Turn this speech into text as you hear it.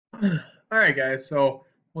All right, guys. So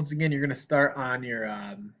once again, you're going to start on your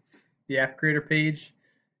the app creator page,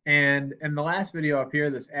 and in the last video up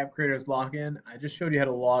here, this app creator's login. I just showed you how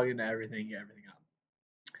to log into everything, get everything up.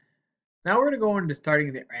 Now we're going to go into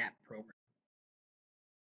starting the app program.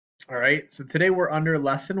 All right. So today we're under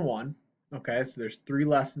lesson 1. Okay. So there's 3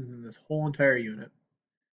 lessons in this whole entire unit.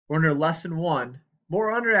 We're under lesson 1.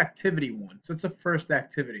 We're under activity 1. So it's the first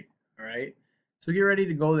activity. All right. So get ready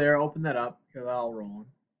to go there. Open that up. Get that all rolling.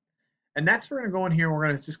 And next we're going to go in here and we're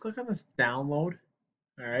going to just click on this download.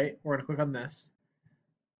 All right, we're going to click on this.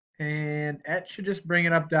 And it should just bring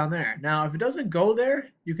it up down there. Now, if it doesn't go there,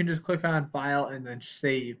 you can just click on file and then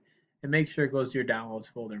save and make sure it goes to your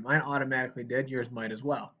downloads folder. Mine automatically did, yours might as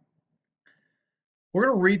well. We're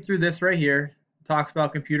going to read through this right here. It talks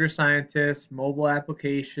about computer scientists, mobile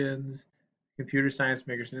applications, computer science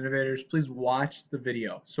makers and innovators. Please watch the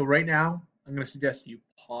video. So right now, I'm going to suggest you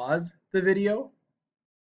pause the video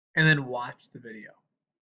and then watch the video.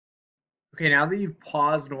 Okay, now that you've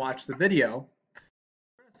paused and watched the video,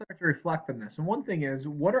 we're going to start to reflect on this. And one thing is,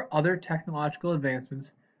 what are other technological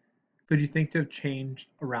advancements could you think to have changed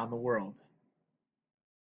around the world?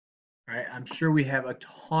 All right, I'm sure we have a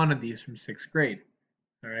ton of these from 6th grade.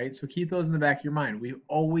 All right, so keep those in the back of your mind. We've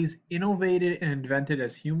always innovated and invented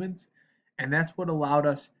as humans, and that's what allowed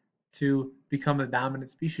us to become the dominant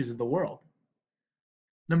species of the world.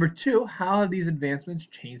 Number 2, how have these advancements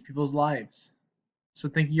changed people's lives? So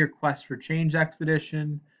think of your Quest for Change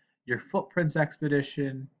expedition, your Footprints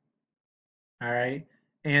expedition, all right,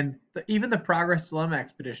 and even the Progress Dilemma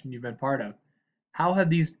expedition you've been part of. How have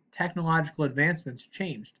these technological advancements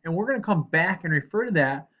changed? And we're going to come back and refer to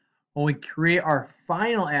that when we create our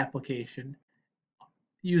final application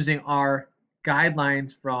using our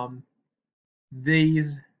guidelines from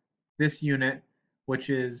this unit, which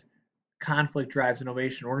is conflict drives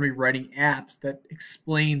innovation. We're going to be writing apps that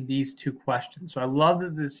explain these 2 questions. So I love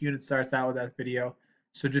that this unit starts out with that video.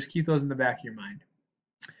 So just keep those in the back of your mind.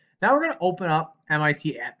 Now we're going to open up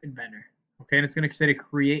MIT App Inventor. Okay, and it's going to say to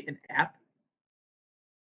create an app.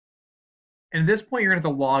 And at this point, you're going to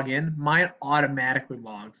have to log in. Mine automatically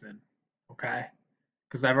logs in. Okay,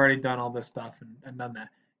 because I've already done all this stuff and done that.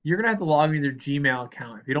 You're going to have to log in with your Gmail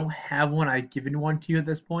account. If you don't have one, I've given one to you at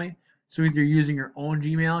this point. So either you're using your own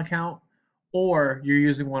Gmail account or you're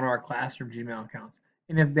using one of our classroom Gmail accounts.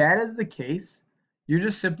 And if that is the case, you're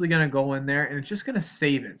just simply going to go in there and it's just going to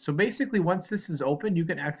save it. So basically, once this is open, you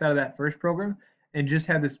can X out of that first program and just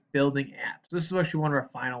have this building app. So this is actually one of our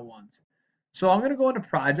final ones. So I'm going to go into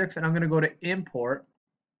projects and I'm going to go to import.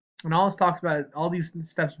 And all this talks about all these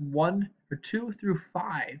steps 1 or 2 through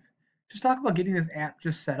 5. Just talk about getting this app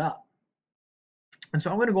just set up. And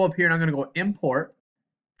so I'm going to go up here and I'm going to go import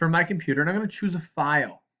from my computer and I'm going to choose a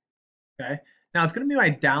file. Okay, now it's going to be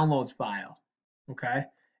my downloads file, okay,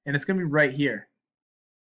 and it's going to be right here,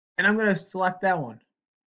 and I'm going to select that one.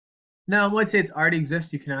 Now it might say it's already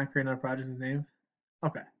exists, you cannot create another project's name.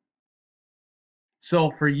 Okay,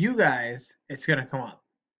 so for you guys it's going to come up.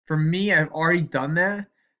 For me, I've already done that,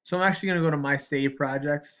 so I'm actually going to go to my save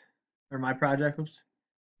projects or my projects,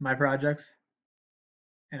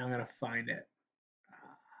 and I'm going to find it.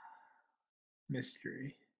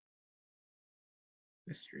 Mystery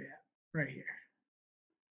app right here.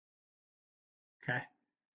 Okay.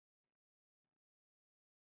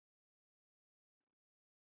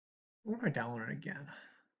 What if I download it again?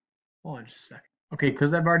 Hold on just a second. Okay,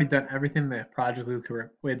 because I've already done everything the Project Leeway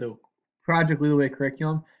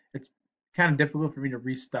curriculum, it's kind of difficult for me to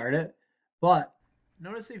restart it. But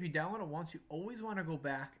notice if you download it once, you always want to go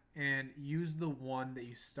back and use the one that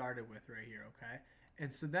you started with right here, okay?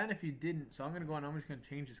 And so then if you didn't, so I'm going to go and I'm just going to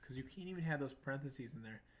change this because you can't even have those parentheses in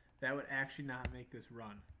there. That would actually not make this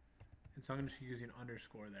run. And so I'm just using an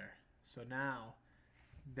underscore there. So now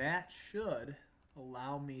that should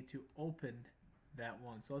allow me to open that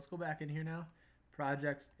one. So let's go back in here now.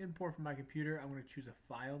 Projects, import from my computer. I'm going to choose a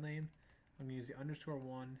file name. I'm going to use the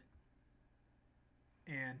 _1.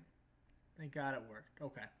 And thank God it worked.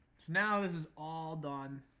 Okay. So now this is all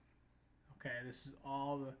done. Okay, this is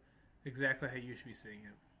all exactly how you should be seeing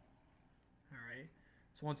it. All right.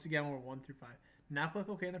 So once again, we're 1 through 5. Now click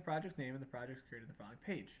OK on the project name and the project's created in the following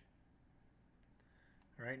page.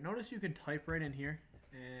 All right. Notice you can type right in here,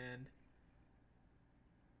 and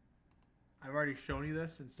I've already shown you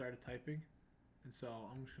this and started typing, and so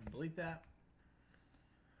I'm just going to delete that.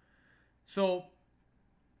 So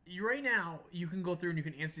right now, you can go through and you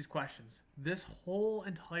can answer these questions. This whole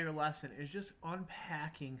entire lesson is just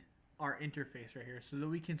unpacking our interface right here so that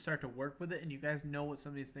we can start to work with it and you guys know what some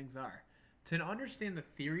of these things are. To understand the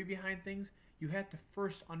theory behind things, you have to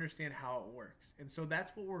first understand how it works. And so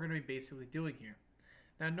that's what we're going to be basically doing here.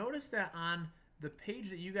 Now notice that on the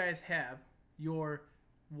page that you guys have, your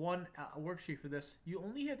one worksheet for this, you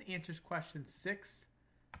only have to answer questions 6,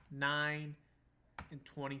 9, and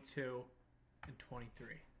 22, and 23.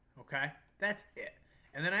 Okay? That's it.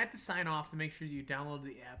 And then I have to sign off to make sure you download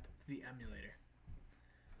the app to the emulator.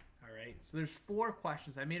 All right? So there's 4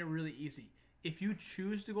 questions. I made it really easy. If you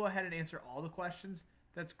choose to go ahead and answer all the questions,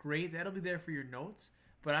 that's great. That'll be there for your notes.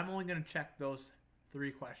 But I'm only going to check those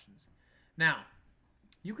 3 questions. Now,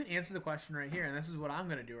 you can answer the question right here, and this is what I'm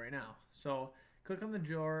going to do right now. So click on the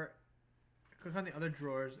drawer, click on the other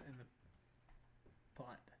drawers in the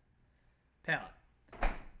palette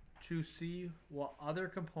to see what other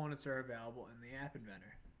components are available in the App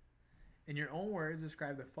Inventor. In your own words,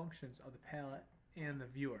 describe the functions of the palette and the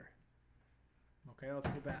viewer. Okay, let's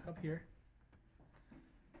go back up here.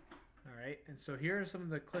 All right, and so here are some of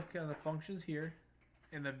the click on the functions here,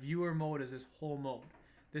 and the viewer mode is this whole mode.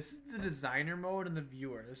 This is the designer mode and the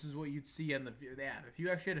viewer. This is what you'd see in the app. If you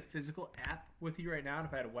actually had a physical app with you right now, and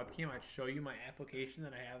if I had a webcam, I'd show you my application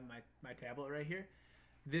that I have in my tablet right here.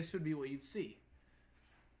 This would be what you'd see.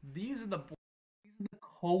 These are the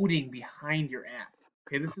coding behind your app.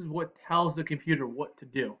 Okay, this is what tells the computer what to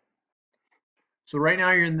do. So right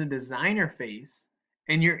now you're in the designer phase,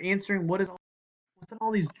 and you're answering what's in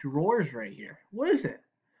all these drawers right here. What is it?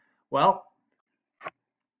 Well,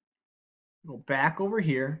 go back over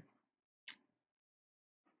here.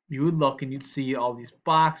 You would look and you'd see all these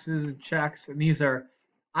boxes and checks, and these are,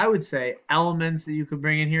 I would say, elements that you could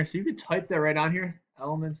bring in here. So you could type that right on here,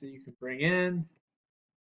 elements that you could bring in.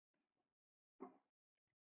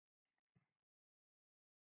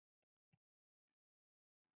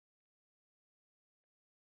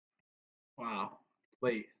 Wow,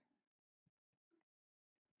 late.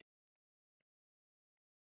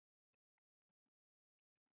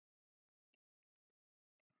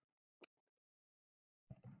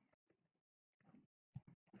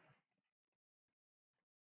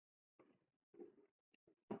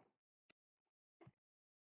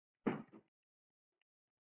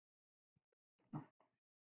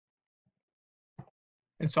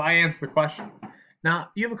 And so I answered the question.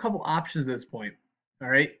 Now you have a couple options at this point. All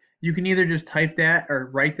right, you can either just type that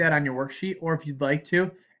or write that on your worksheet, or if you'd like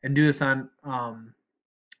to, and do this on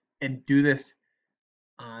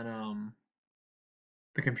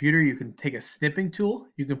the computer, you can take a snipping tool.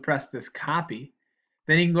 You can press this copy.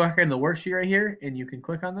 Then you can go back in the worksheet right here, and you can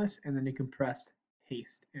click on this, and then you can press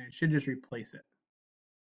paste, and it should just replace it.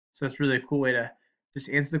 So that's really a cool way to just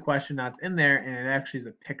answer the question. Now it's in there, and it actually is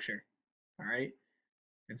a picture. All right.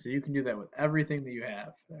 And so you can do that with everything that you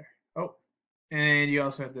have there. Oh, and you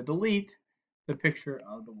also have to delete the picture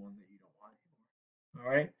of the one that you don't want anymore. All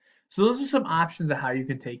right. So those are some options of how you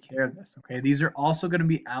can take care of this. Okay. These are also going to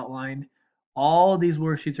be outlined. All of these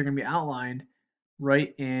worksheets are going to be outlined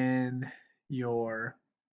right in your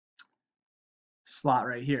slot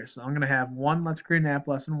right here. So I'm going to have one, let's create an app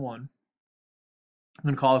lesson 1. I'm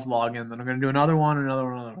going to call this login. Then I'm going to do another one, another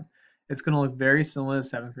one, another one. It's going to look very similar to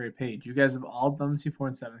the 7th grade page. You guys have all done this before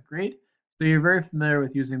in 7th grade, so you're very familiar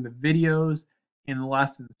with using the videos in the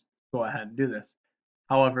lessons. Go ahead and do this.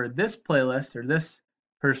 However, this playlist or this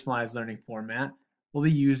personalized learning format will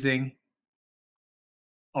be using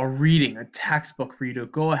a reading, a textbook for you to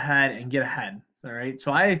go ahead and get ahead. All right.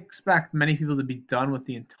 So I expect many people to be done with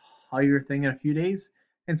the entire thing in a few days,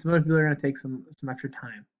 and some other people are going to take some extra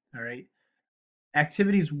time. All right.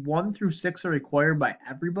 Activities 1 through 6 are required by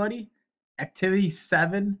everybody. Activities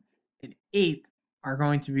 7 and 8 are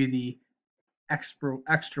going to be the extra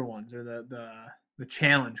ones, or the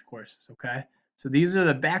challenge courses. Okay, so these are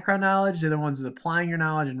the background knowledge. The other ones is applying your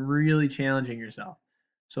knowledge and really challenging yourself.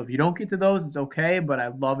 So if you don't get to those, it's okay, but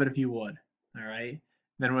I'd love it if you would. All right.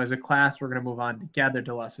 Then as a class, we're going to move on together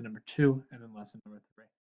to lesson number 2 and then lesson number 3.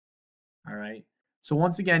 All right. So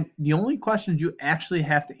once again, the only questions you actually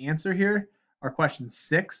have to answer here are questions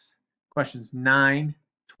 6, questions 9,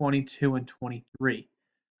 22, and 23.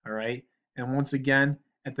 All right. And once again,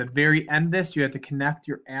 at the very end of this, you have to connect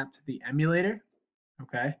your app to the emulator.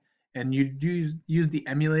 Okay. And you use the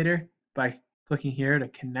emulator by clicking here to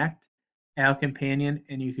connect Al Companion,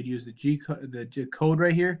 and you could use the G code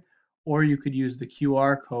right here, or you could use the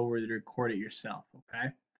QR code where you record it yourself. Okay.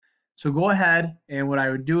 So go ahead, and what I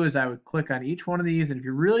would do is I would click on each one of these, and if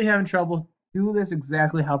you're really having trouble, do this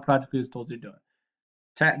exactly how Project Lead has told you to do it.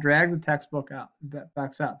 Drag the textbook out,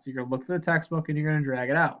 box out. So you're going to look for the textbook, and you're going to drag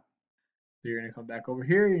it out. So you're going to come back over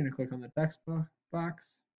here, you're going to click on the textbook box,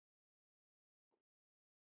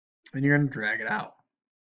 and you're going to drag it out,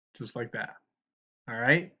 just like that. All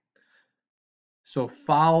right? So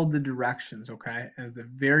follow the directions, okay? And at the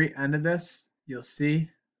very end of this, you'll see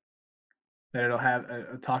that it'll have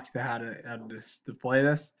talk you to how to display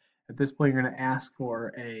this. At this point, you're going to ask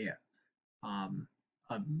for um,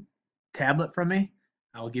 a tablet from me.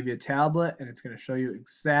 I will give you a tablet, and it's going to show you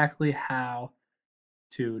exactly how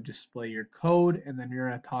to display your code, and then you're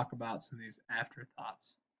going to talk about some of these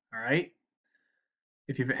afterthoughts. All right.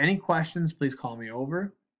 If you have any questions, please call me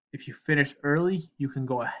over. If you finish early, you can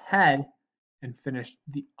go ahead and finish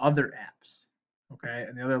the other apps, okay,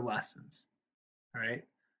 and the other lessons. All right.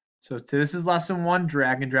 So this is lesson 1,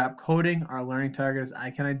 drag and drop coding. Our learning target is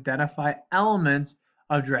I can identify elements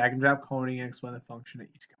of drag and drop coding and explain the function of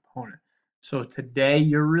each component. So today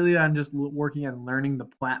you're really on just working on learning the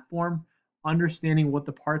platform, understanding what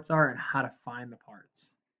the parts are and how to find the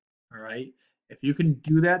parts. All right. If you can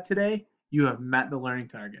do that today, you have met the learning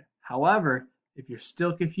target. However, if you're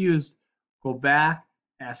still confused, go back,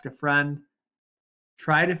 ask a friend,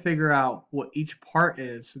 try to figure out what each part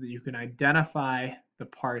is so that you can identify the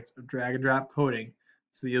parts of drag and drop coding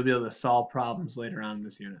so that you'll be able to solve problems later on in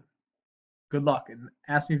this unit. Good luck and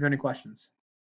ask me if you have any questions.